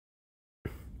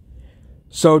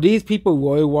So these people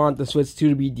really want the Switch 2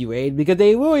 to be delayed because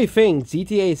they really think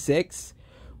GTA 6,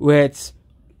 which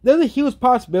there's a huge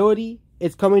possibility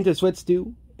it's coming to Switch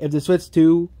 2. If the Switch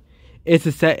 2 is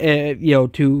to set,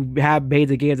 to have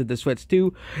beta games of the Switch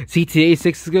 2, GTA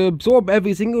 6 is gonna absorb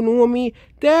every single normie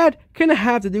that gonna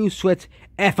have to do Switch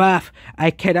FF.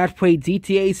 I cannot play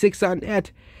GTA 6 on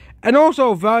that. And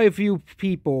also, very few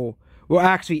people will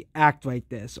actually act like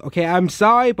this. Okay, I'm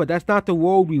sorry, but that's not the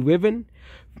world we live in.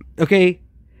 Okay,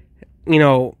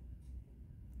 I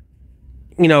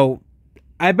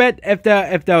bet if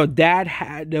the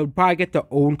dad they'll probably get their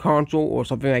own console or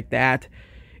something like that,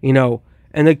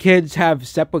 and the kids have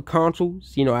separate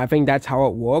consoles. I think that's how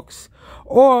it works.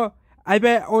 Or I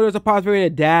bet, there's a possibility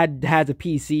that dad has a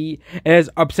PC and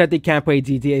is upset they can't play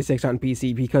GTA 6 on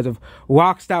PC because of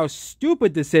Rockstar's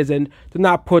stupid decision to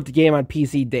not put the game on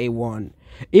PC day one.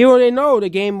 Even though they know the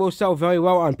game will sell very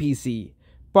well on PC.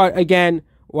 But again,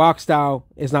 Rockstar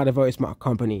is not a very smart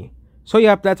company. So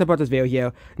yep, that's about this video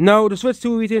here. No, the Switch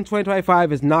 2 release in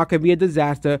 2025 is not going to be a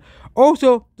disaster.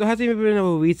 Also, there hasn't even been a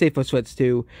release date for Switch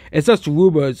 2. It's just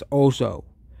rumors also.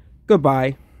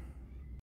 Goodbye.